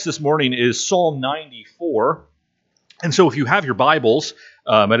This morning is Psalm 94. And so if you have your Bibles,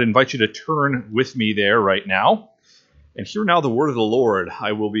 I'd invite you to turn with me there right now. And hear now the word of the Lord.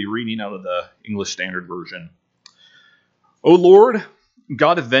 I will be reading out of the English Standard Version. O Lord,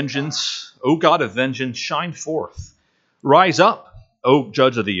 God of vengeance, O God of vengeance, shine forth. Rise up, O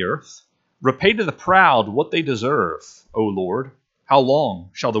Judge of the earth. Repay to the proud what they deserve, O Lord. How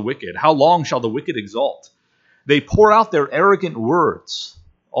long shall the wicked exalt? They pour out their arrogant words.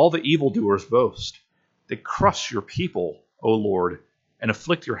 All the evildoers boast. They crush your people, O Lord, and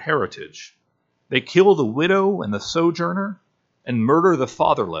afflict your heritage. They kill the widow and the sojourner, and murder the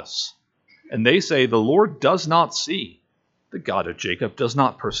fatherless. And they say, the Lord does not see. The God of Jacob does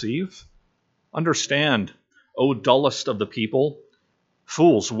not perceive. Understand, O dullest of the people.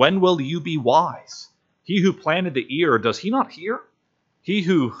 Fools, when will you be wise? He who planted the ear, does he not hear? He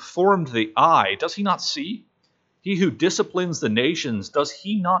who formed the eye, does he not see? He who disciplines the nations, does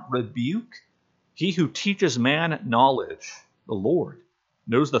he not rebuke? He who teaches man knowledge, the Lord,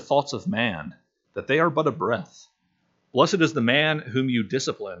 knows the thoughts of man, that they are but a breath. Blessed is the man whom you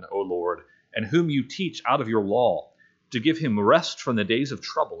discipline, O Lord, and whom you teach out of your law, to give him rest from the days of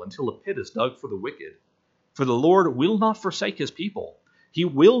trouble until a pit is dug for the wicked. For the Lord will not forsake his people. He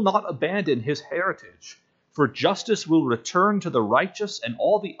will not abandon his heritage. For justice will return to the righteous, and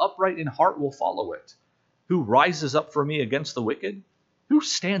all the upright in heart will follow it. Who rises up for me against the wicked? Who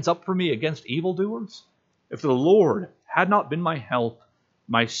stands up for me against evildoers? If the Lord had not been my help,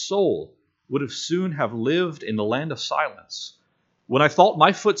 my soul would have soon have lived in the land of silence. When I thought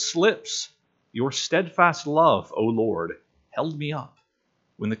my foot slips, your steadfast love, O Lord, held me up.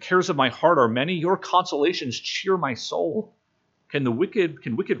 When the cares of my heart are many, your consolations cheer my soul. Can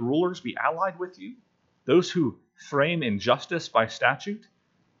wicked rulers be allied with you? Those who frame injustice by statute?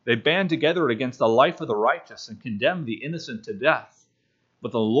 They band together against the life of the righteous and condemn the innocent to death.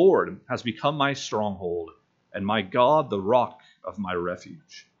 But the Lord has become my stronghold, and my God the rock of my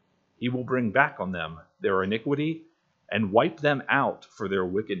refuge. He will bring back on them their iniquity and wipe them out for their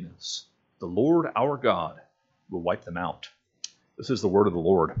wickedness. The Lord our God will wipe them out. This is the word of the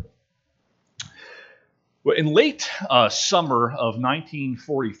Lord. Well, in late summer of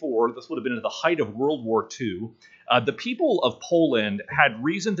 1944, this would have been at the height of World War II, the people of Poland had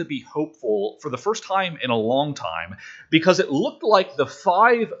reason to be hopeful for the first time in a long time because it looked like the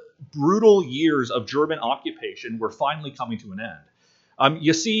 5 brutal years of German occupation were finally coming to an end.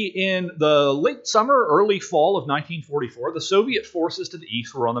 You see, in the late summer, early fall of 1944, the Soviet forces to the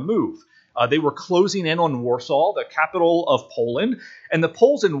east were on the move. They were closing in on Warsaw, the capital of Poland, and the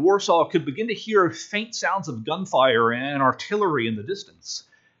Poles in Warsaw could begin to hear faint sounds of gunfire and artillery in the distance.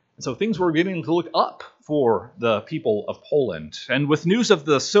 And so things were beginning to look up for the people of Poland. And with news of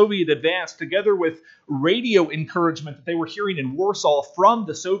the Soviet advance, together with radio encouragement that they were hearing in Warsaw from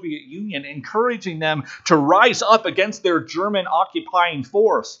the Soviet Union, encouraging them to rise up against their German occupying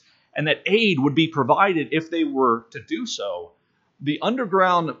force, and that aid would be provided if they were to do so, the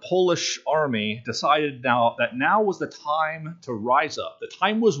underground Polish army decided now was the time to rise up. The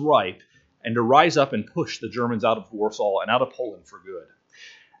time was ripe, and to rise up and push the Germans out of Warsaw and out of Poland for good.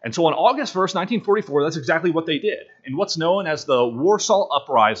 And so on August 1st, 1944, that's exactly what they did. In what's known as the Warsaw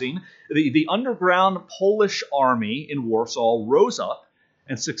Uprising, the underground Polish army in Warsaw rose up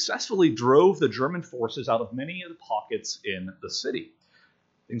and successfully drove the German forces out of many of the pockets in the city.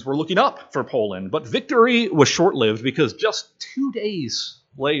 Things were looking up for Poland, but victory was short-lived because just 2 days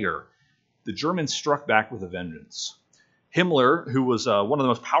later, the Germans struck back with a vengeance. Himmler, who was one of the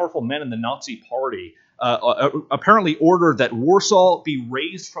most powerful men in the Nazi Party, apparently ordered that Warsaw be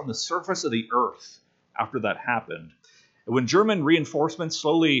razed from the surface of the earth after that happened. When German reinforcements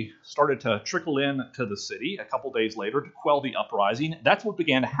slowly started to trickle in to the city a couple days later to quell the uprising, that's what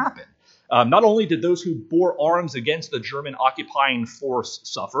began to happen. Not only did those who bore arms against the German occupying force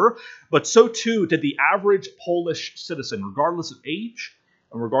suffer, but so too did the average Polish citizen, regardless of age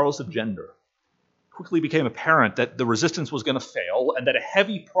and regardless of gender. It quickly became apparent that the resistance was going to fail and that a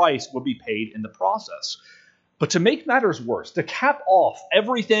heavy price would be paid in the process. But to make matters worse, to cap off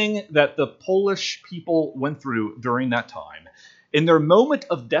everything that the Polish people went through during that time, in their moment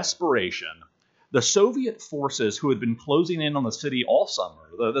of desperation, the Soviet forces who had been closing in on the city all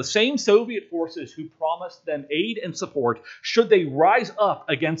summer, the same Soviet forces who promised them aid and support should they rise up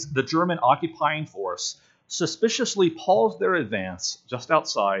against the German occupying force, suspiciously paused their advance just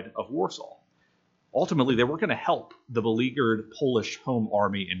outside of Warsaw. Ultimately, they weren't going to help the beleaguered Polish home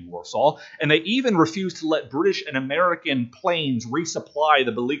army in Warsaw, and they even refused to let British and American planes resupply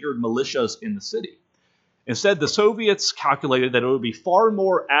the beleaguered militias in the city. Instead, the Soviets calculated that it would be far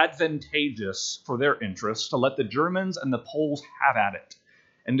more advantageous for their interests to let the Germans and the Poles have at it.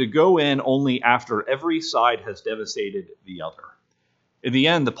 and to go in only after every side has devastated the other. In the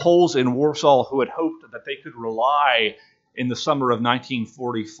end, the Poles in Warsaw, who had hoped that they could rely in the summer of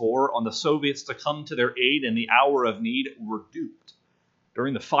 1944 on the Soviets to come to their aid in the hour of need, were duped.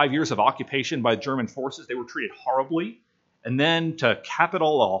 During the 5 years of occupation by German forces, they were treated horribly, and then to cap it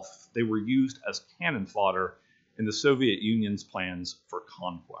all off, they were used as cannon fodder in the Soviet Union's plans for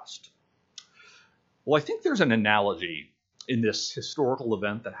conquest. Well, I think there's an analogy in this historical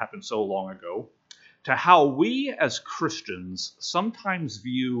event that happened so long ago to how we as Christians sometimes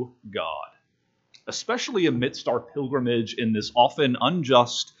view God, especially amidst our pilgrimage in this often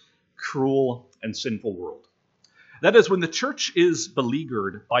unjust, cruel, and sinful world. That is, when the church is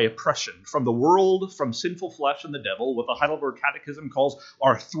beleaguered by oppression from the world, from sinful flesh and the devil, what the Heidelberg Catechism calls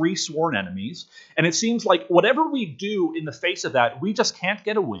our three sworn enemies, and it seems like whatever we do in the face of that, we just can't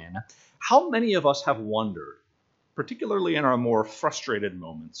get a win. How many of us have wondered, particularly in our more frustrated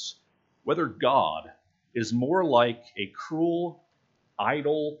moments, whether God is more like a cruel,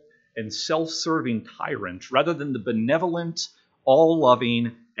 idle, and self-serving tyrant rather than the benevolent,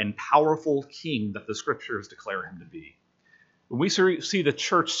 all-loving, and powerful king that the scriptures declare him to be? When we see the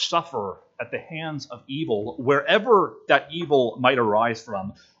church suffer at the hands of evil, wherever that evil might arise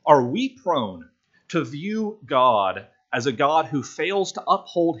from, are we prone to view God as a God who fails to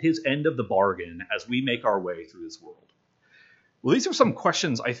uphold his end of the bargain as we make our way through this world? Well, these are some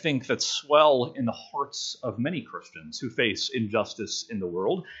questions, I think, that swell in the hearts of many Christians who face injustice in the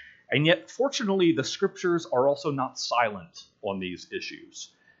world. And yet, fortunately, the scriptures are also not silent on these issues.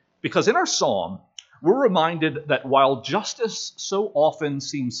 Because in our psalm, we're reminded that while justice so often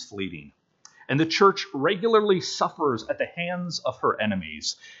seems fleeting, and the church regularly suffers at the hands of her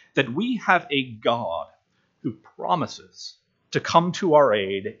enemies, that we have a God who promises to come to our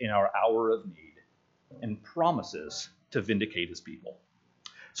aid in our hour of need, and promises to vindicate his people.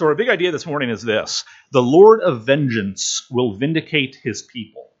 So our big idea this morning is this: the Lord of vengeance will vindicate his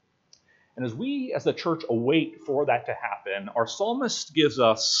people. And as we, as the church, await for that to happen, our psalmist gives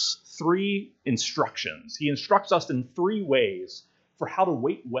us three instructions. He instructs us in three ways for how to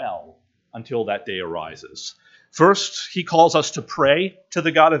wait well until that day arises. First, he calls us to pray to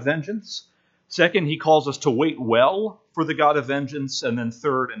the God of vengeance. Second, he calls us to wait well for the God of vengeance. And then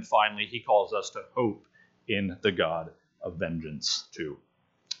third and finally, he calls us to hope in the God of vengeance too.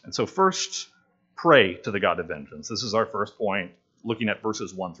 And so first, pray to the God of vengeance. This is our first point, looking at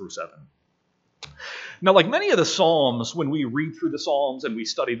verses 1 through 7. Now, like many of the Psalms, when we read through the Psalms and we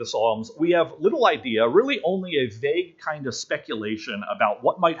study the Psalms, we have little idea, really only a vague kind of speculation about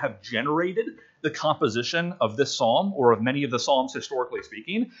what might have generated the composition of this Psalm, or of many of the Psalms historically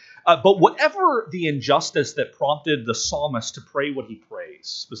speaking. But whatever the injustice that prompted the psalmist to pray what he prays,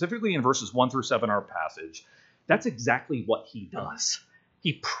 specifically in verses 1 through 7, our passage, that's exactly what he does.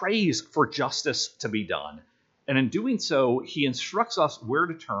 He prays for justice to be done. And in doing so, he instructs us where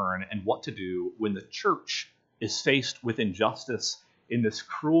to turn and what to do when the church is faced with injustice in this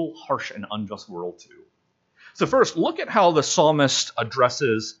cruel, harsh, and unjust world too. So first, look at how the psalmist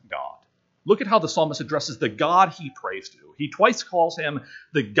addresses God. Look at how the psalmist addresses the God he prays to. He twice calls him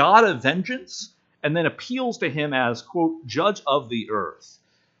the God of vengeance, and then appeals to him as, quote, judge of the earth.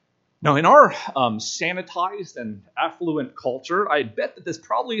 Now, in our sanitized and affluent culture, I bet that this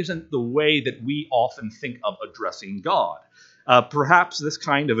probably isn't the way that we often think of addressing God. Perhaps this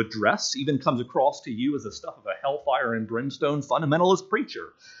kind of address even comes across to you as the stuff of a hellfire and brimstone fundamentalist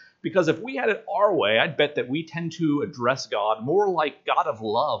preacher. Because if we had it our way, I'd bet that we tend to address God more like God of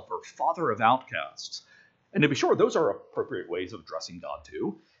love or Father of outcasts. And to be sure, those are appropriate ways of addressing God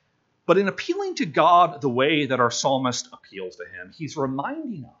too. But in appealing to God the way that our psalmist appeals to him, he's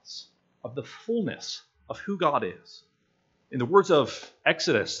reminding us of the fullness of who God is. In the words of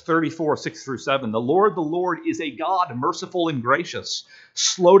Exodus 34, 6 through 7, the Lord is a God merciful and gracious,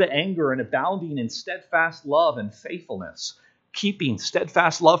 slow to anger and abounding in steadfast love and faithfulness, keeping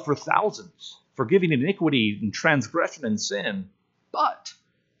steadfast love for thousands, forgiving iniquity and transgression and sin, but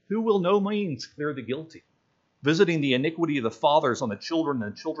who will no means clear the guilty, visiting the iniquity of the fathers on the children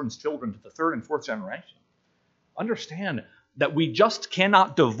and the children's children to the third and fourth generation. Understand that we just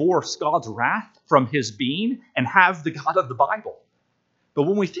cannot divorce God's wrath from his being and have the God of the Bible. But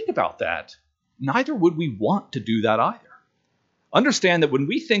when we think about that, neither would we want to do that either. Understand that when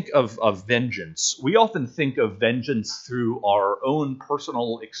we think of vengeance, we often think of vengeance through our own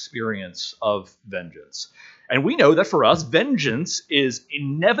personal experience of vengeance. And we know that for us, vengeance is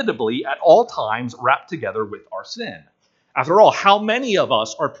inevitably at all times wrapped together with our sin. After all, how many of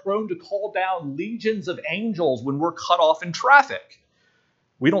us are prone to call down legions of angels when we're cut off in traffic?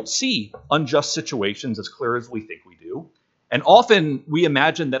 We don't see unjust situations as clear as we think we do. And often we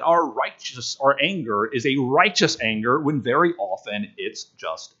imagine that our anger is a righteous anger when very often it's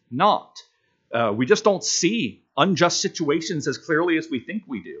just not. We just don't see unjust situations as clearly as we think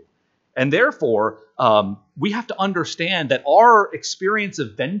we do. And therefore, we have to understand that our experience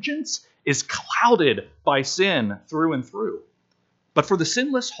of vengeance is clouded by sin through and through. But for the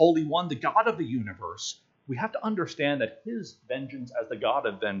sinless Holy One, the God of the universe, we have to understand that his vengeance as the God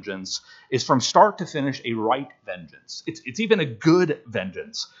of vengeance is from start to finish a right vengeance. It's even a good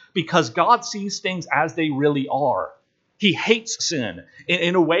vengeance because God sees things as they really are. He hates sin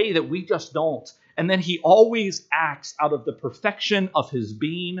in a way that we just don't. And then he always acts out of the perfection of his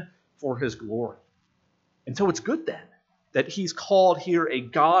being for his glory. And so it's good then that he's called here a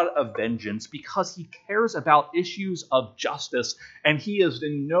God of vengeance because he cares about issues of justice, and he is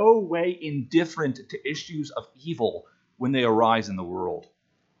in no way indifferent to issues of evil when they arise in the world.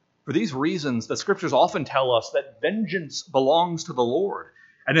 For these reasons, the scriptures often tell us that vengeance belongs to the Lord.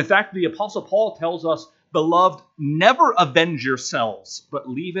 And in fact, the Apostle Paul tells us, "Beloved, never avenge yourselves, but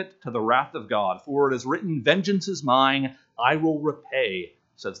leave it to the wrath of God. For it is written, 'Vengeance is mine, I will repay,'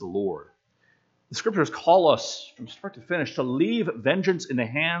 says the Lord." The scriptures call us from start to finish to leave vengeance in the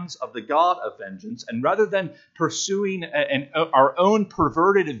hands of the God of vengeance, and rather than pursuing our own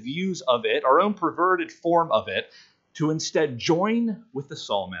perverted views of it, our own perverted form of it, to instead join with the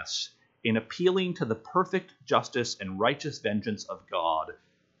psalmist in appealing to the perfect justice and righteous vengeance of God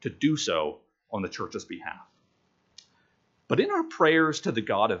to do so on the church's behalf. But in our prayers to the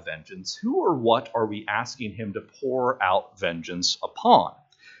God of vengeance, who or what are we asking him to pour out vengeance upon?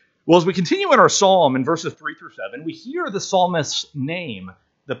 Well, as we continue in our psalm in verses 3 through 7, we hear the psalmist's name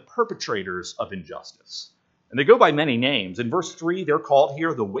the perpetrators of injustice. And they go by many names. In verse 3, they're called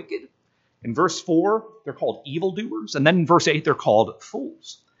here the wicked. In verse 4, they're called evildoers. And then in verse 8, they're called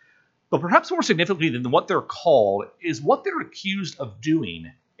fools. But perhaps more significantly than what they're called is what they're accused of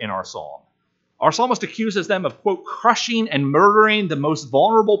doing in our psalm. Our psalmist accuses them of, quote, crushing and murdering the most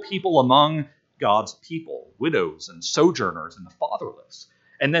vulnerable people among God's people, widows and sojourners and the fatherless.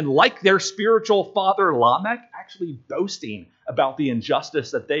 And then, like their spiritual father Lamech, actually boasting about the injustice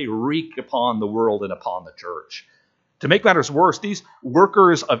that they wreak upon the world and upon the church. To make matters worse, these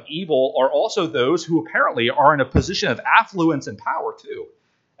workers of evil are also those who apparently are in a position of affluence and power too.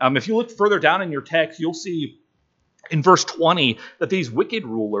 If you look further down in your text, you'll see in verse 20 that these wicked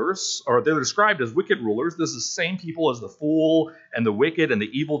rulers, or they're described as wicked rulers. This is the same people as the fool and the wicked and the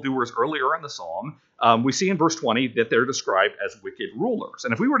evildoers earlier in the psalm. We see in verse 20 that they're described as wicked rulers.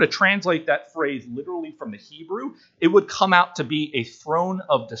 And if we were to translate that phrase literally from the Hebrew, it would come out to be a throne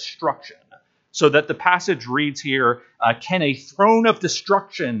of destruction. So that the passage reads here, can a throne of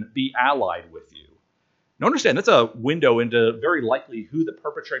destruction be allied with you? Now understand, that's a window into very likely who the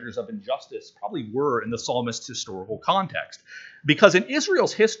perpetrators of injustice probably were in the psalmist's historical context. Because in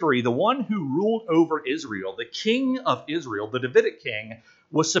Israel's history, the one who ruled over Israel, the king of Israel, the Davidic king,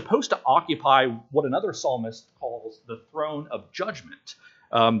 was supposed to occupy what another psalmist calls the throne of judgment.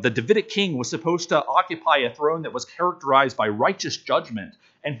 The Davidic king was supposed to occupy a throne that was characterized by righteous judgment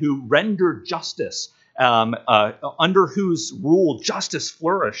and who rendered justice, under whose rule justice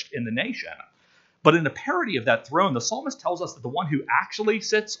flourished in the nation. But in a parody of that throne, the psalmist tells us that the one who actually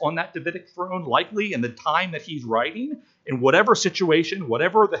sits on that Davidic throne, likely in the time that he's writing, in whatever situation,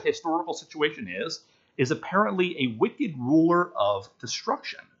 whatever the historical situation is apparently a wicked ruler of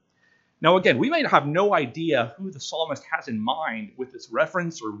destruction. Now again, we may have no idea who the psalmist has in mind with this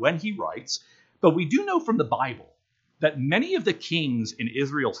reference or when he writes, but we do know from the Bible that many of the kings in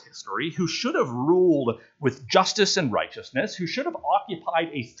Israel's history who should have ruled with justice and righteousness, who should have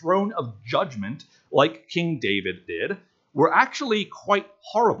occupied a throne of judgment like King David did, were actually quite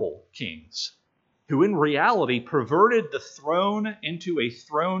horrible kings who in reality perverted the throne into a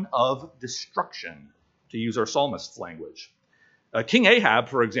throne of destruction, to use our psalmist's language. King Ahab,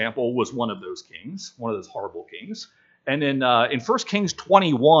 for example, was one of those kings, one of those horrible kings. And in 1 Kings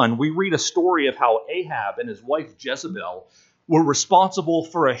 21, we read a story of how Ahab and his wife Jezebel were responsible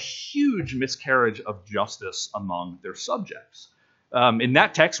for a huge miscarriage of justice among their subjects. In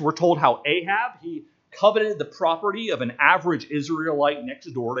that text, we're told how Ahab, he coveted the property of an average Israelite next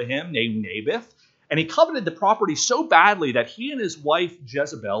door to him named Naboth. And he coveted the property so badly that he and his wife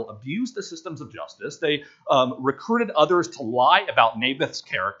Jezebel abused the systems of justice. They recruited others to lie about Naboth's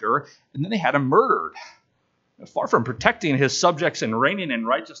character, and then they had him murdered. Far from protecting his subjects and reigning in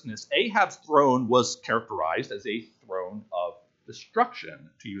righteousness, Ahab's throne was characterized as a throne of destruction,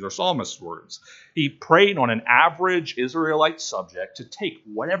 to use our psalmist's words. He preyed on an average Israelite subject to take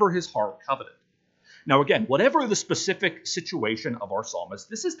whatever his heart coveted. Now again, whatever the specific situation of our psalmist,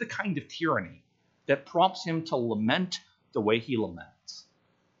 this is the kind of tyranny that prompts him to lament the way he laments.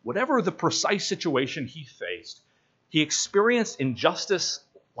 Whatever the precise situation he faced, he experienced injustice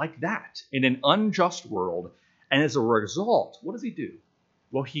like that in an unjust world. And as a result, what does he do?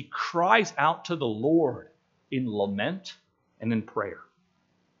 Well, he cries out to the Lord in lament and in prayer.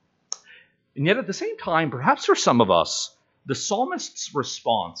 And yet at the same time, perhaps for some of us, the psalmist's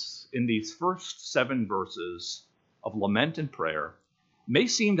response in these first 7 verses of lament and prayer may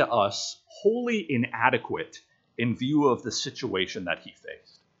seem to us wholly inadequate in view of the situation that he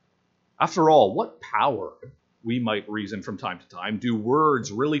faced. After all, what power, we might reason from time to time, do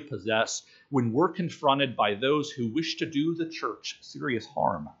words really possess when we're confronted by those who wish to do the church serious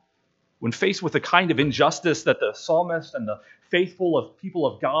harm? When faced with the kind of injustice that the psalmist and the faithful of people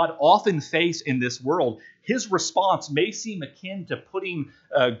of God often face in this world, his response may seem akin to putting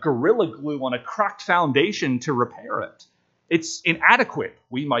Gorilla Glue on a cracked foundation to repair it. It's inadequate,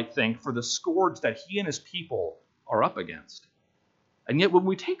 we might think, for the scourge that he and his people are up against. And yet when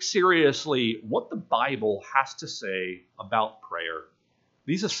we take seriously what the Bible has to say about prayer,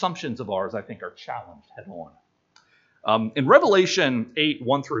 these assumptions of ours, I think, are challenged head on. In Revelation 8,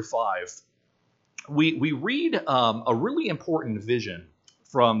 1 through 5, we read a really important vision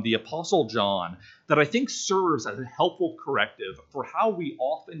from the Apostle John that I think serves as a helpful corrective for how we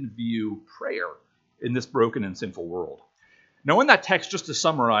often view prayer in this broken and sinful world. Now, in that text, just to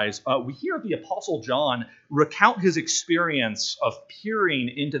summarize, we hear the Apostle John recount his experience of peering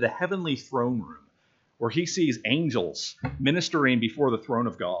into the heavenly throne room, where he sees angels ministering before the throne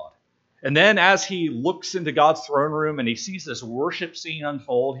of God. And then as he looks into God's throne room and he sees this worship scene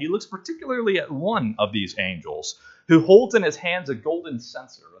unfold, he looks particularly at one of these angels who holds in his hands a golden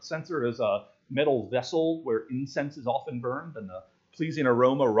censer. A censer is a metal vessel where incense is often burned and the pleasing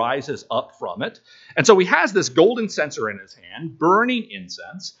aroma rises up from it. And so he has this golden censer in his hand, burning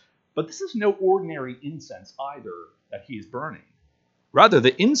incense, but this is no ordinary incense either that he is burning. Rather,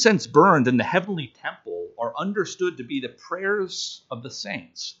 the incense burned in the heavenly temple are understood to be the prayers of the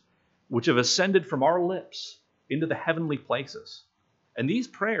saints, which have ascended from our lips into the heavenly places. And these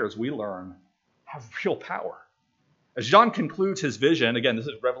prayers, we learn, have real power. As John concludes his vision, again, this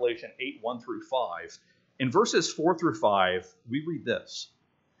is Revelation 8, 1 through 5, in verses 4 through 5, we read this: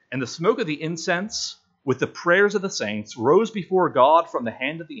 "And the smoke of the incense with the prayers of the saints rose before God from the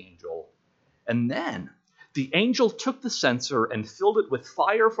hand of the angel. And then the angel took the censer and filled it with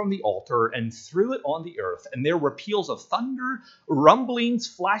fire from the altar and threw it on the earth. And there were peals of thunder, rumblings,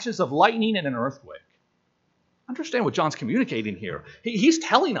 flashes of lightning, and an earthquake." Understand what John's communicating here. He's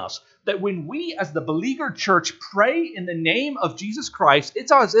telling us that when we as the beleaguered church pray in the name of Jesus Christ,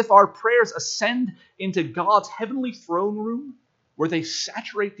 it's as if our prayers ascend into God's heavenly throne room where they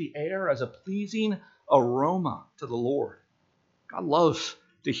saturate the air as a pleasing aroma to the Lord. God loves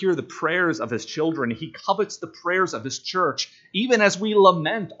to hear the prayers of his children. He covets the prayers of his church, even as we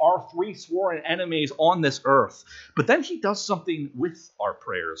lament our 3 sworn enemies on this earth. But then he does something with our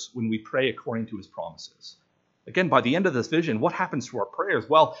prayers when we pray according to his promises. Again, by the end of this vision, what happens to our prayers?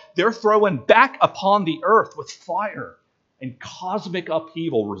 Well, they're thrown back upon the earth with fire, and cosmic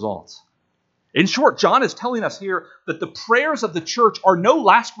upheaval results. In short, John is telling us here that the prayers of the church are no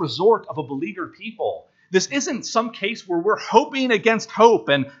last resort of a beleaguered people. This isn't some case where we're hoping against hope,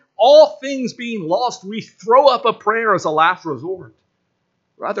 and all things being lost, we throw up a prayer as a last resort.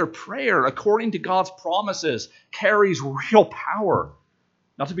 Rather, prayer, according to God's promises, carries real power.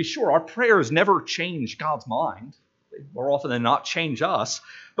 Now, to be sure, our prayers never change God's mind. They more often than not change us.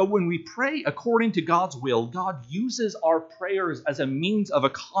 But when we pray according to God's will, God uses our prayers as a means of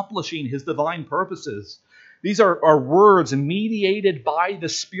accomplishing his divine purposes. These are words mediated by the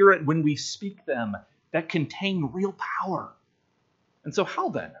Spirit when we speak them that contain real power. And so how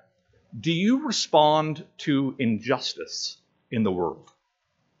then do you respond to injustice in the world?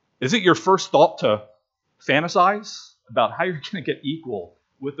 Is it your first thought to fantasize about how you're going to get equal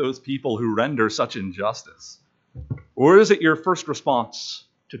with those people who render such injustice? Or is it your first response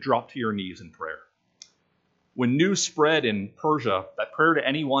to drop to your knees in prayer? When news spread in Persia that prayer to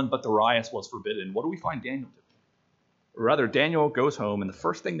anyone but Darius was forbidden, what do we find Daniel doing? Or rather, Daniel goes home, and the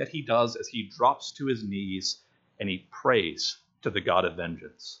first thing that he does is he drops to his knees and he prays to the God of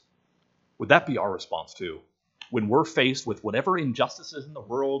vengeance. Would that be our response too? When we're faced with whatever injustices in the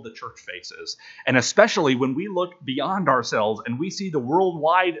world the church faces, and especially when we look beyond ourselves and we see the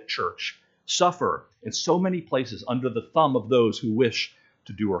worldwide church suffer in so many places under the thumb of those who wish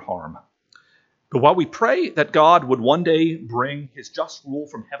to do her harm. But while we pray that God would one day bring his just rule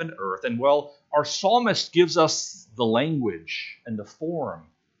from heaven to earth, and well, our psalmist gives us the language and the form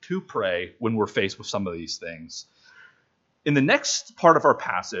to pray when we're faced with some of these things, In the next part of our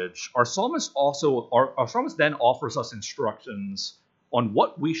passage, our psalmist then offers us instructions on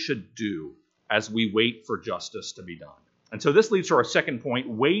what we should do as we wait for justice to be done. And so this leads to our second point,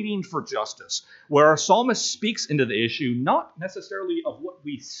 waiting for justice, where our psalmist speaks into the issue not necessarily of what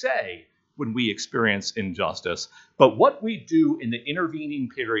we say when we experience injustice, but what we do in the intervening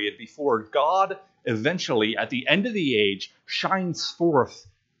period before God eventually, at the end of the age, shines forth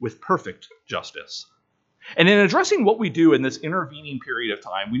with perfect justice. And in addressing what we do in this intervening period of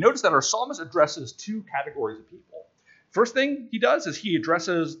time, we notice that our psalmist addresses two categories of people. First thing he does is he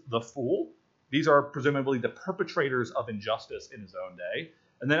addresses the fool. These are presumably the perpetrators of injustice in his own day.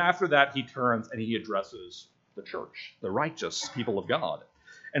 And then after that, he turns and he addresses the church, the righteous people of God.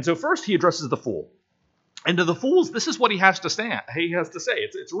 And so first he addresses the fool. And to the fools, this is what he has to say.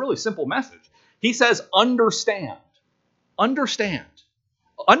 It's a really simple message. He says, understand. Understand.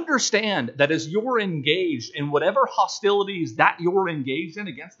 Understand that as you're engaged in whatever hostilities that you're engaged in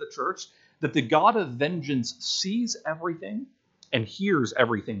against the church, that the God of vengeance sees everything and hears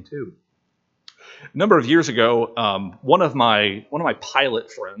everything too. A number of years ago, one of my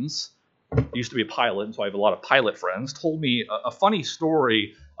pilot friends, I used to be a pilot, and so I have a lot of pilot friends, told me a funny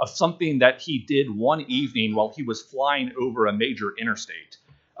story of something that he did one evening while he was flying over a major interstate.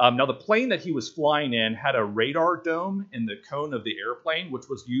 Now, the plane that he was flying in had a radar dome in the cone of the airplane, which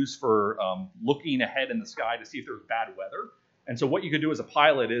was used for looking ahead in the sky to see if there was bad weather. And so what you could do as a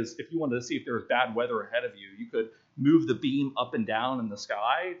pilot is, if you wanted to see if there was bad weather ahead of you, you could move the beam up and down in the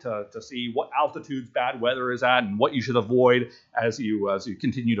sky to see what altitudes bad weather is at and what you should avoid as you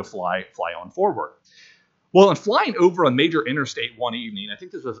continue to fly on forward. Well, in flying over a major interstate one evening, I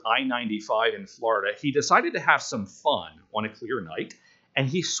think this was I-95 in Florida, he decided to have some fun on a clear night. And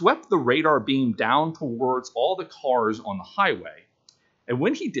he swept the radar beam down towards all the cars on the highway. And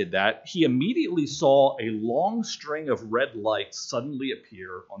when he did that, he immediately saw a long string of red lights suddenly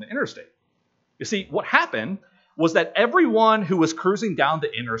appear on the interstate. You see, what happened was that everyone who was cruising down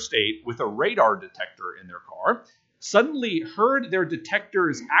the interstate with a radar detector in their car suddenly heard their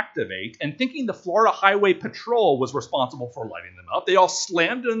detectors activate, and thinking the Florida Highway Patrol was responsible for lighting them up, they all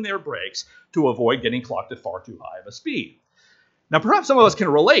slammed in their brakes to avoid getting clocked at far too high of a speed. Now, perhaps some of us can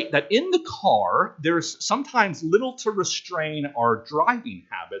relate that in the car, there's sometimes little to restrain our driving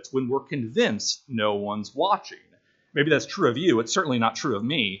habits when we're convinced no one's watching. Maybe that's true of you. It's certainly not true of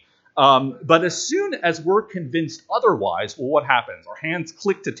me. But as soon as we're convinced otherwise, well, what happens? Our hands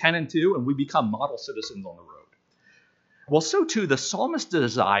click to 10 and 2, and we become model citizens on the road. Well, so too, the psalmist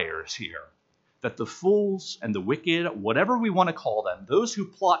desires here that the fools and the wicked, whatever we want to call them, those who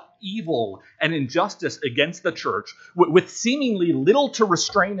plot evil and injustice against the church, with seemingly little to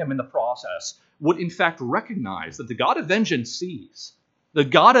restrain them in the process, would in fact recognize that the God of vengeance sees, the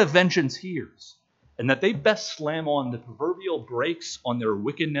God of vengeance hears, and that they best slam on the proverbial brakes on their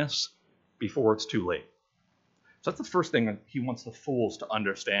wickedness before it's too late. So that's the first thing that he wants the fools to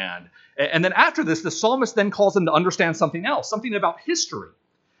understand. And then after this, the psalmist then calls them to understand something else, something about history.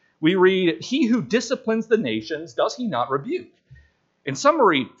 We read, "He who disciplines the nations, does he not rebuke?" In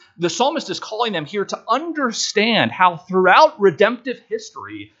summary, the psalmist is calling them here to understand how throughout redemptive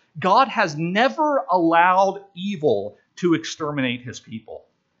history, God has never allowed evil to exterminate his people.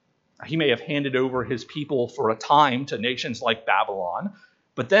 He may have handed over his people for a time to nations like Babylon,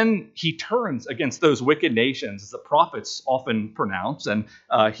 but then he turns against those wicked nations, as the prophets often pronounce, and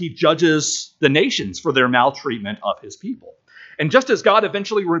he judges the nations for their maltreatment of his people. And just as God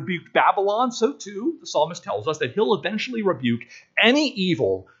eventually rebuked Babylon, so too the psalmist tells us that he'll eventually rebuke any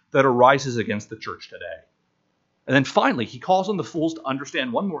evil that arises against the church today. And then finally, he calls on the fools to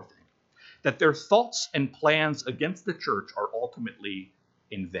understand one more thing, that their thoughts and plans against the church are ultimately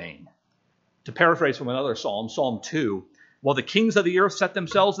in vain. To paraphrase from another psalm, Psalm 2, "While the kings of the earth set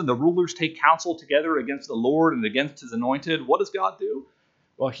themselves and the rulers take counsel together against the Lord and against his anointed, what does God do?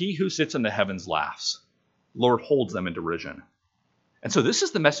 Well, he who sits in the heavens laughs. The Lord holds them in derision." And so this is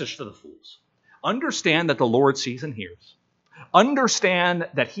the message to the fools. Understand that the Lord sees and hears. Understand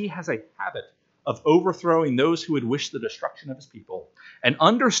that he has a habit of overthrowing those who would wish the destruction of his people. And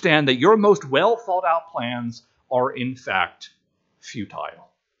understand that your most well thought out plans are in fact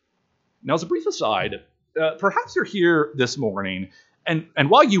futile. Now, as a brief aside, perhaps you're here this morning, and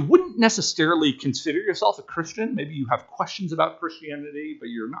while you wouldn't necessarily consider yourself a Christian, maybe you have questions about Christianity, but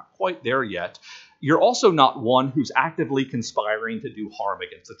you're not quite there yet, you're also not one who's actively conspiring to do harm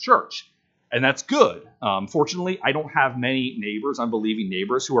against the church. And that's good. Fortunately, I don't have many neighbors, unbelieving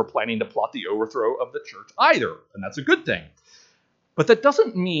neighbors, who are planning to plot the overthrow of the church either, and that's a good thing. But that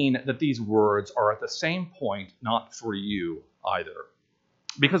doesn't mean that these words are at the same point not for you either.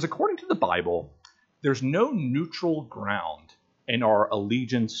 Because according to the Bible, there's no neutral ground in our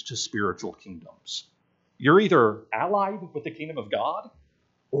allegiance to spiritual kingdoms. You're either allied with the kingdom of God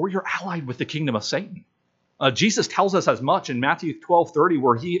or you're allied with the kingdom of Satan. Jesus tells us as much in Matthew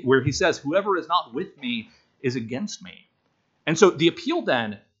 12:30, where he says, "Whoever is not with me is against me." And so the appeal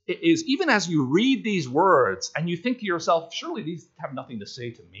then is, even as you read these words and you think to yourself, surely these have nothing to say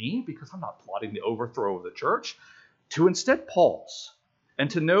to me because I'm not plotting the overthrow of the church, to instead pause and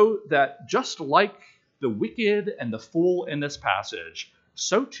to know that just like the wicked and the fool in this passage,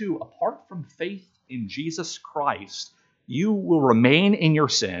 so too, apart from faith in Jesus Christ, you will remain in your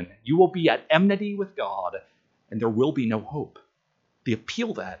sin, you will be at enmity with God, and there will be no hope. The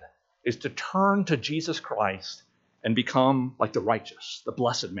appeal then is to turn to Jesus Christ and become like the righteous, the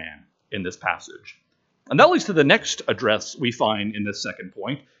blessed man in this passage. And that leads to the next address we find in this second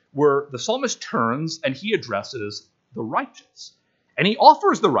point, where the psalmist turns and he addresses the righteous. And he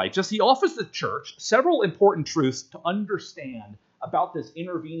offers the righteous, he offers the church several important truths to understand about this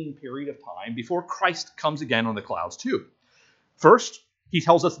intervening period of time before Christ comes again on the clouds too. First, he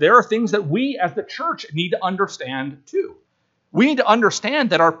tells us there are things that we as the church need to understand too. We need to understand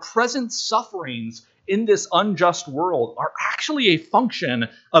that our present sufferings in this unjust world are actually a function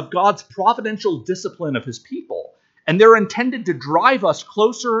of God's providential discipline of his people. And they're intended to drive us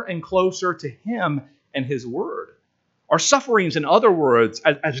closer and closer to him and his word. Our sufferings, in other words,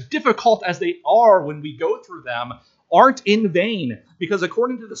 as difficult as they are when we go through them, aren't in vain, because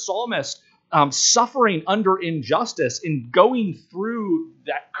according to the psalmist, suffering under injustice, in going through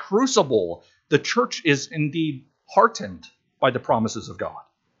that crucible, the church is indeed heartened by the promises of God.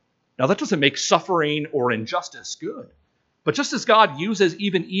 Now, that doesn't make suffering or injustice good. But just as God uses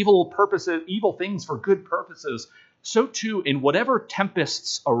even evil things for good purposes, so too in whatever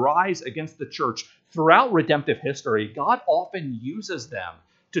tempests arise against the church throughout redemptive history, God often uses them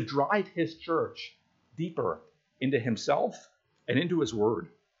to drive his church deeper into himself and into his word.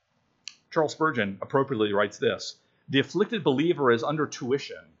 Charles Spurgeon appropriately writes this: "The afflicted believer is under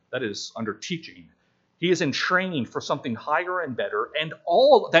tuition, that is, under teaching. He is in training for something higher and better, and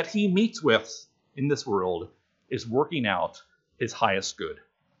all that he meets with in this world is working out his highest good."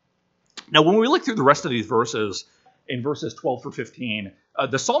 Now, when we look through the rest of these verses, in verses 12 through 15,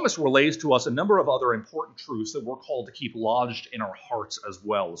 the psalmist relays to us a number of other important truths that we're called to keep lodged in our hearts as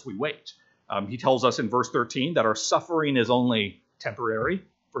well as we wait. He tells us in verse 13 that our suffering is only temporary.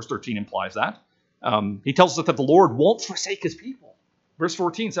 Verse 13 implies that. He tells us that the Lord won't forsake his people. Verse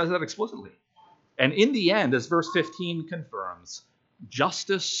 14 says that explicitly. And in the end, as verse 15 confirms,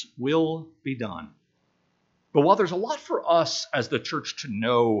 justice will be done. But while there's a lot for us as the church to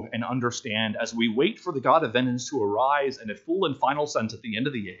know and understand as we wait for the God of vengeance to arise in a full and final sense at the end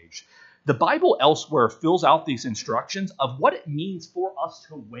of the age, the Bible elsewhere fills out these instructions of what it means for us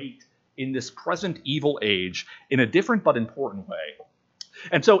to wait in this present evil age in a different but important way.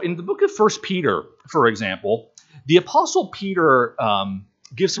 And so in the book of 1 Peter, for example, the Apostle Peter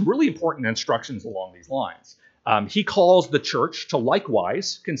gives some really important instructions along these lines. He calls the church to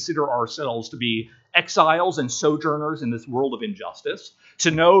likewise consider ourselves to be exiles and sojourners in this world of injustice,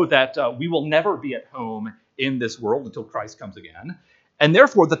 to know that we will never be at home in this world until Christ comes again, and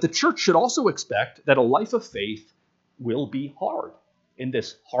therefore that the church should also expect that a life of faith will be hard in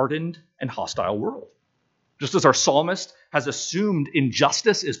this hardened and hostile world. Just as our psalmist has assumed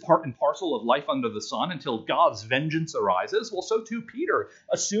injustice is part and parcel of life under the sun until God's vengeance arises, well, so too Peter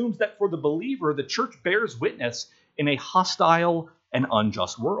assumes that for the believer, the church bears witness in a hostile and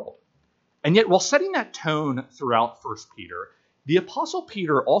unjust world. And yet, while setting that tone throughout 1 Peter, the Apostle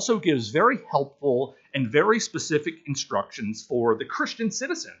Peter also gives very helpful and very specific instructions for the Christian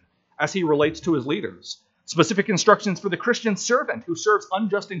citizen as he relates to his leaders. Specific instructions for the Christian servant who serves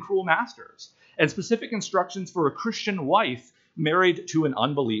unjust and cruel masters, and specific instructions for a Christian wife married to an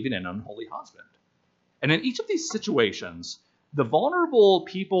unbelieving and unholy husband. And in each of these situations, the vulnerable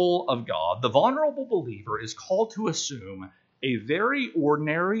people of God, the vulnerable believer, is called to assume a very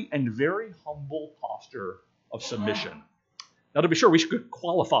ordinary and very humble posture of submission. Now, to be sure, we should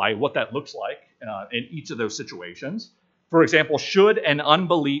qualify what that looks like in each of those situations. For example, should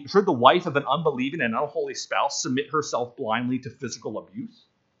the wife of an unbelieving and unholy spouse submit herself blindly to physical abuse?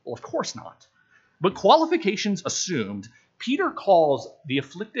 Well, of course not. But qualifications assumed, Peter calls the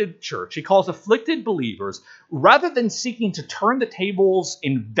afflicted church, he calls afflicted believers, rather than seeking to turn the tables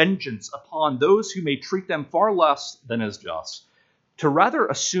in vengeance upon those who may treat them far less than is just, to rather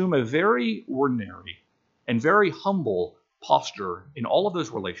assume a very ordinary and very humble posture in all of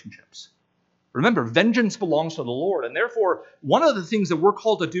those relationships. Remember, vengeance belongs to the Lord, and therefore, one of the things that we're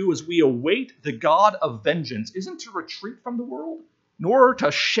called to do as we await the God of vengeance isn't to retreat from the world, nor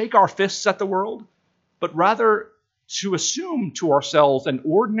to shake our fists at the world, but rather to assume to ourselves an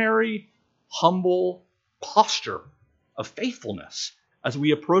ordinary, humble posture of faithfulness as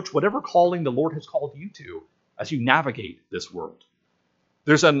we approach whatever calling the Lord has called you to as you navigate this world.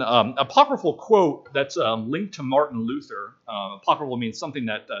 There's an apocryphal quote that's linked to Martin Luther. Apocryphal means something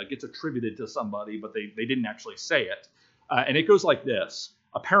that gets attributed to somebody, but they didn't actually say it. And it goes like this.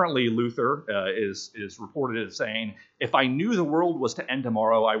 Apparently, Luther is reported as saying, "If I knew the world was to end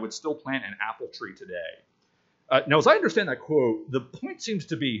tomorrow, I would still plant an apple tree today." Now, as I understand that quote, the point seems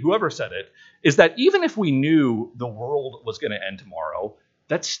to be, whoever said it, is that even if we knew the world was going to end tomorrow,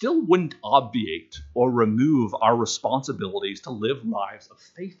 that still wouldn't obviate or remove our responsibilities to live lives of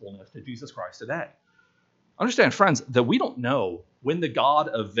faithfulness to Jesus Christ today. Understand, friends, that we don't know when the God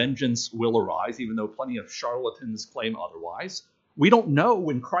of vengeance will arise, even though plenty of charlatans claim otherwise. We don't know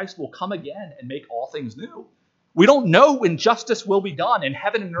when Christ will come again and make all things new. We don't know when justice will be done and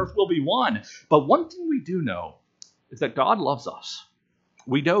heaven and earth will be one. But one thing we do know is that God loves us.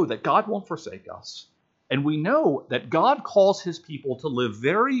 We know that God won't forsake us. And we know that God calls his people to live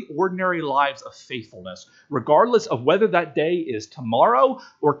very ordinary lives of faithfulness, regardless of whether that day is tomorrow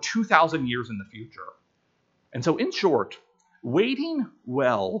or 2,000 years in the future. And so, in short, waiting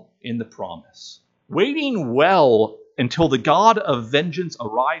well in the promise, waiting well until the God of vengeance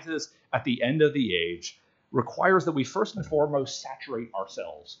arises at the end of the age, requires that we first and foremost saturate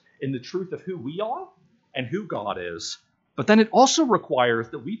ourselves in the truth of who we are and who God is. But then it also requires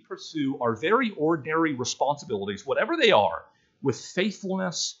that we pursue our very ordinary responsibilities, whatever they are, with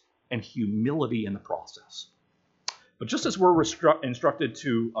faithfulness and humility in the process. But just as we're instructed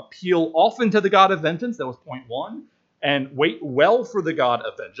to appeal often to the God of vengeance, that was point one, and wait well for the God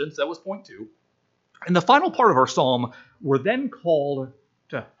of vengeance, that was point two, in the final part of our psalm, we're then called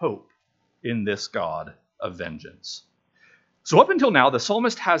to hope in this God of vengeance. So up until now, the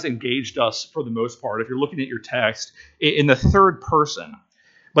psalmist has engaged us, for the most part, if you're looking at your text, in the third person.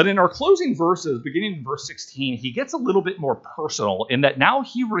 But in our closing verses, beginning in verse 16, he gets a little bit more personal in that now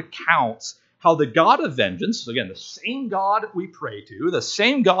he recounts how the God of vengeance, so again, the same God we pray to, the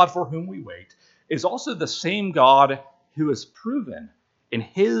same God for whom we wait, is also the same God who has proven in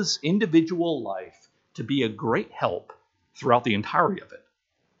his individual life to be a great help throughout the entirety of it.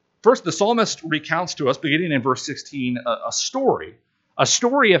 First, the psalmist recounts to us, beginning in verse 16, a story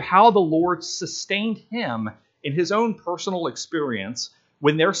of how the Lord sustained him in his own personal experience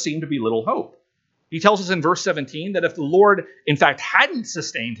when there seemed to be little hope. He tells us in verse 17 that if the Lord, in fact, hadn't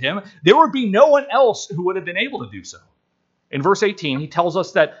sustained him, there would be no one else who would have been able to do so. In verse 18, he tells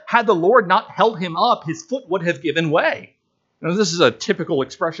us that had the Lord not held him up, his foot would have given way. Now, this is a typical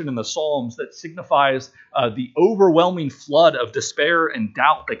expression in the Psalms that signifies the overwhelming flood of despair and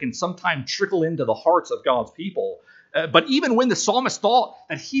doubt that can sometimes trickle into the hearts of God's people. But even when the psalmist thought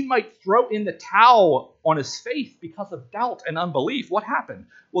that he might throw in the towel on his faith because of doubt and unbelief, what happened?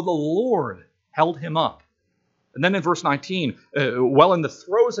 Well, the Lord held him up. And then in verse 19, while in the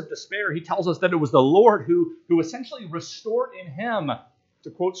throes of despair, he tells us that it was the Lord who essentially restored in him, to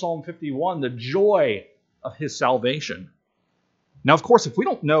quote Psalm 51, the joy of his salvation. Now, of course, if we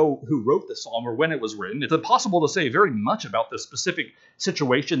don't know who wrote the psalm or when it was written, it's impossible to say very much about the specific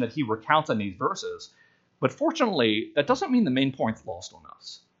situation that he recounts in these verses. But fortunately, that doesn't mean the main point's lost on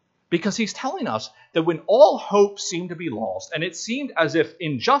us. Because he's telling us that when all hope seemed to be lost, and it seemed as if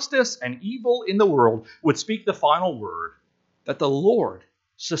injustice and evil in the world would speak the final word, that the Lord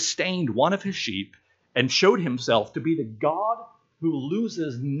sustained one of his sheep and showed himself to be the God who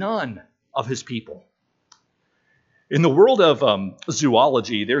loses none of his people. In the world of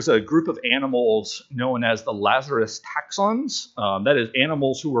zoology, there's a group of animals known as the Lazarus taxons. That is,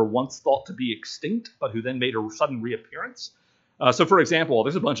 animals who were once thought to be extinct, but who then made a sudden reappearance. So, for example,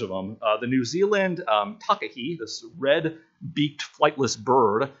 there's a bunch of them. The New Zealand takahe, this red-beaked flightless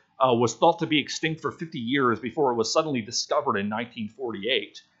bird, was thought to be extinct for 50 years before it was suddenly discovered in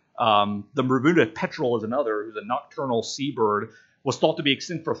 1948. The Bermuda petrel is another, who's a nocturnal seabird, was thought to be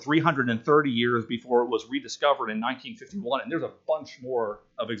extinct for 330 years before it was rediscovered in 1951. And there's a bunch more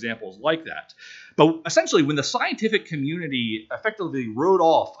of examples like that. But essentially, when the scientific community effectively wrote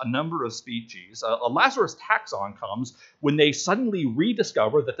off a number of species, a Lazarus taxon comes when they suddenly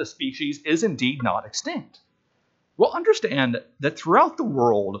rediscover that the species is indeed not extinct. Well, understand that throughout the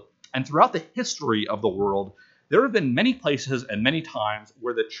world and throughout the history of the world, there have been many places and many times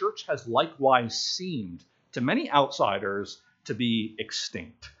where the church has likewise seemed to many outsiders to be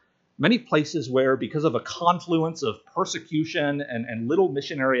extinct. Many places where, because of a confluence of persecution and little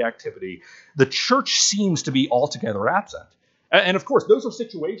missionary activity, the church seems to be altogether absent. And of course, those are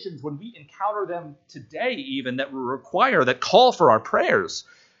situations when we encounter them today even that call for our prayers.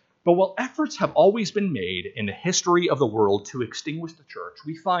 But while efforts have always been made in the history of the world to extinguish the church,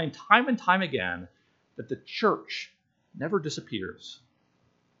 we find time and time again that the church never disappears.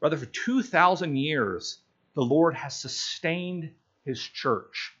 Rather, for 2,000 years, the Lord has sustained his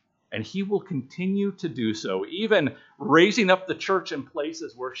church, and he will continue to do so, even raising up the church in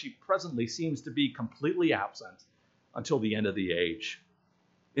places where she presently seems to be completely absent until the end of the age.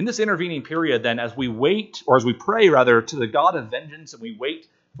 In this intervening period, then, as we wait, or as we pray, rather, to the God of vengeance, and we wait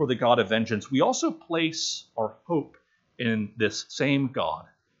for the God of vengeance, we also place our hope in this same God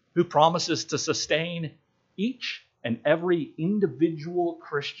who promises to sustain each and every individual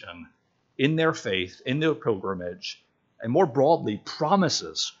Christian in their faith, in their pilgrimage, and more broadly,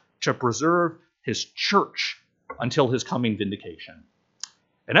 promises to preserve his church until his coming vindication.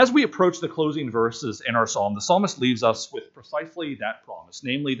 And as we approach the closing verses in our psalm, the psalmist leaves us with precisely that promise,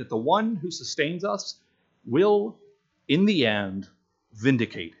 namely that the one who sustains us will, in the end,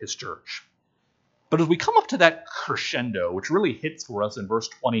 vindicate his church. But as we come up to that crescendo, which really hits for us in verse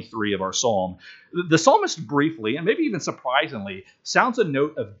 23 of our psalm, the psalmist briefly, and maybe even surprisingly, sounds a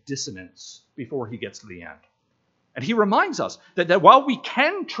note of dissonance before he gets to the end. And he reminds us that while we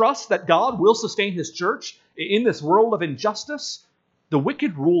can trust that God will sustain his church in this world of injustice, the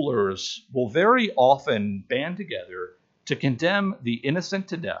wicked rulers will very often band together to condemn the innocent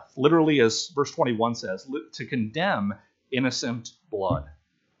to death, literally as verse 21 says, to condemn innocent blood.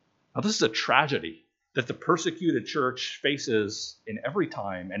 Now, this is a tragedy that the persecuted church faces in every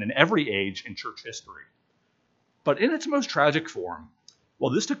time and in every age in church history. But in its most tragic form,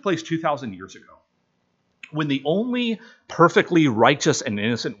 well, this took place 2,000 years ago, when the only perfectly righteous and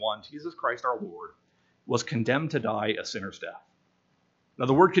innocent one, Jesus Christ our Lord, was condemned to die a sinner's death. Now,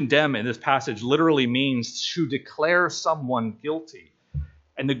 the word condemn in this passage literally means to declare someone guilty.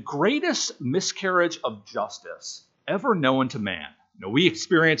 And the greatest miscarriage of justice ever known to man. We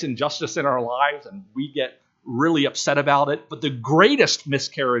experience injustice in our lives and we get really upset about it, but the greatest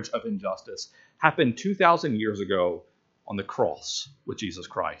miscarriage of injustice happened 2,000 years ago on the cross with Jesus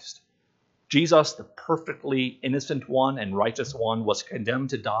Christ. Jesus, the perfectly innocent one and righteous one, was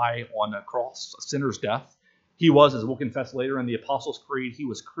condemned to die on a cross, a sinner's death. He was, as we'll confess later in the Apostles' Creed, he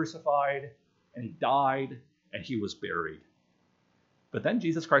was crucified and he died and he was buried. But then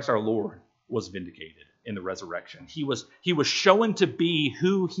Jesus Christ our Lord was vindicated in the resurrection. He was shown to be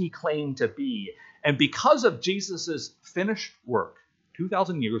who he claimed to be. And because of Jesus' finished work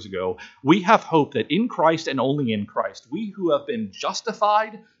 2,000 years ago, we have hope that in Christ and only in Christ, we who have been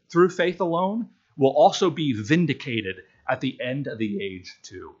justified through faith alone will also be vindicated at the end of the age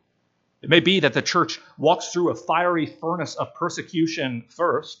too. It may be that the church walks through a fiery furnace of persecution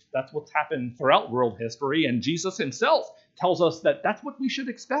first. That's what's happened throughout world history, and Jesus himself tells us that that's what we should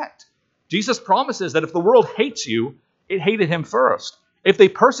expect. Jesus promises that if the world hates you, it hated him first. If they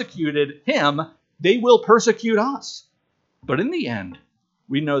persecuted him, they will persecute us. But in the end,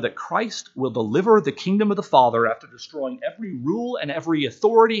 we know that Christ will deliver the kingdom of the Father after destroying every rule and every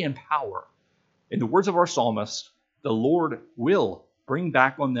authority and power. In the words of our psalmist, the Lord will bring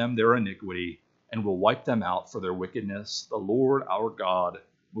back on them their iniquity and will wipe them out for their wickedness. The Lord our God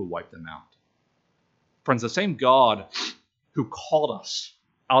will wipe them out. Friends, the same God who called us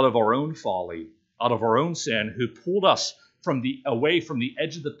out of our own folly, out of our own sin, who pulled us away from the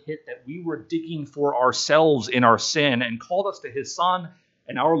edge of the pit that we were digging for ourselves in our sin and called us to his Son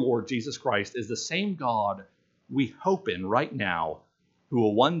and our Lord Jesus Christ, is the same God we hope in right now, who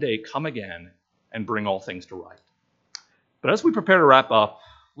will one day come again and bring all things to right. But as we prepare to wrap up,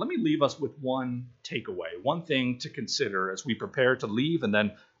 let me leave us with one takeaway, one thing to consider as we prepare to leave and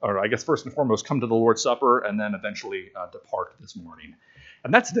then, or I guess first and foremost, come to the Lord's Supper and then eventually depart this morning.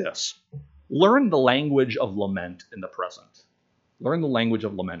 And that's this: learn the language of lament in the present. Learn the language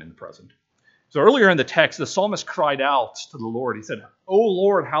of lament in the present. So earlier in the text, the psalmist cried out to the Lord. He said, "O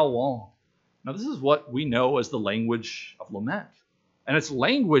Lord, how long?" Now this is what we know as the language of lament. And it's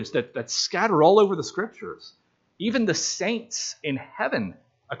language that's scattered all over the scriptures. Even the saints in heaven,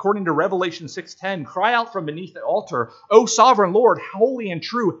 according to Revelation 6:10, cry out from beneath the altar, "O sovereign Lord, holy and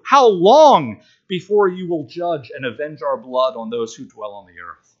true, how long before you will judge and avenge our blood on those who dwell on the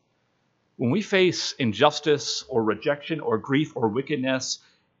earth?" When we face injustice or rejection or grief or wickedness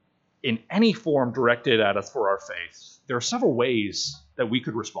in any form directed at us for our faith, there are several ways that we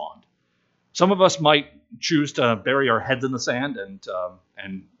could respond. Some of us might choose to bury our heads in the sand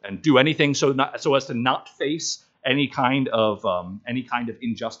and do anything so as to not face any kind of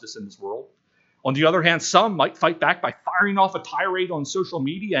injustice in this world. On the other hand, some might fight back by firing off a tirade on social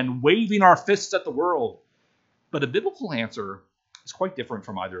media and waving our fists at the world. But a biblical answer is quite different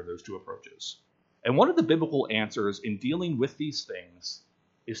from either of those two approaches. And one of the biblical answers in dealing with these things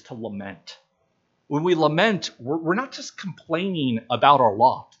is to lament. When we lament, we're not just complaining about our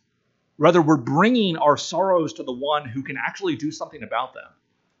lot. Rather, we're bringing our sorrows to the one who can actually do something about them.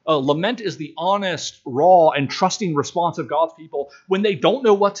 Lament is the honest, raw, and trusting response of God's people when they don't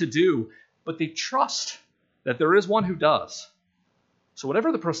know what to do, but they trust that there is one who does. So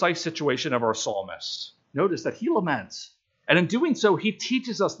whatever the precise situation of our psalmist, notice that he laments. And in doing so, he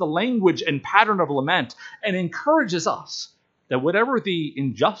teaches us the language and pattern of lament and encourages us that whatever the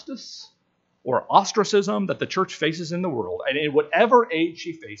injustice or ostracism that the church faces in the world, and in whatever age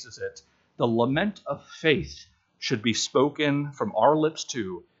she faces it, the lament of faith should be spoken from our lips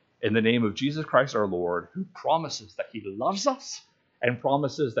too, in the name of Jesus Christ our Lord, who promises that he loves us and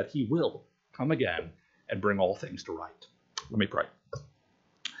promises that he will come again and bring all things to right. Let me pray.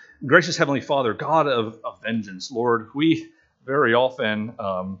 Gracious Heavenly Father, God of vengeance, Lord, we very often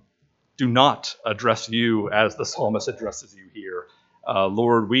do not address you as the psalmist addresses you here.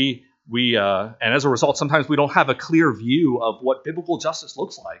 Lord, we and as a result, sometimes we don't have a clear view of what biblical justice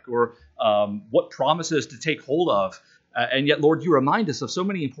looks like or what promises to take hold of. And yet, Lord, you remind us of so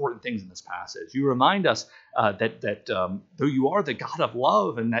many important things in this passage. You remind us that though you are the God of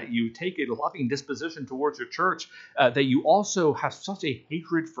love and that you take a loving disposition towards your church, that you also have such a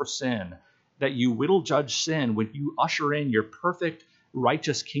hatred for sin, that you will judge sin when you usher in your perfect,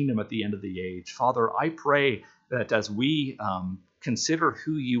 righteous kingdom at the end of the age. Father, I pray that as we consider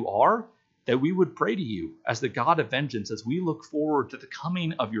who you are, that we would pray to you as the God of vengeance as we look forward to the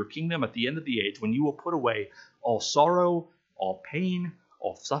coming of your kingdom at the end of the age, when you will put away all sorrow, all pain,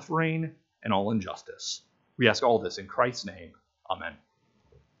 all suffering, and all injustice. We ask all this in Christ's name. Amen.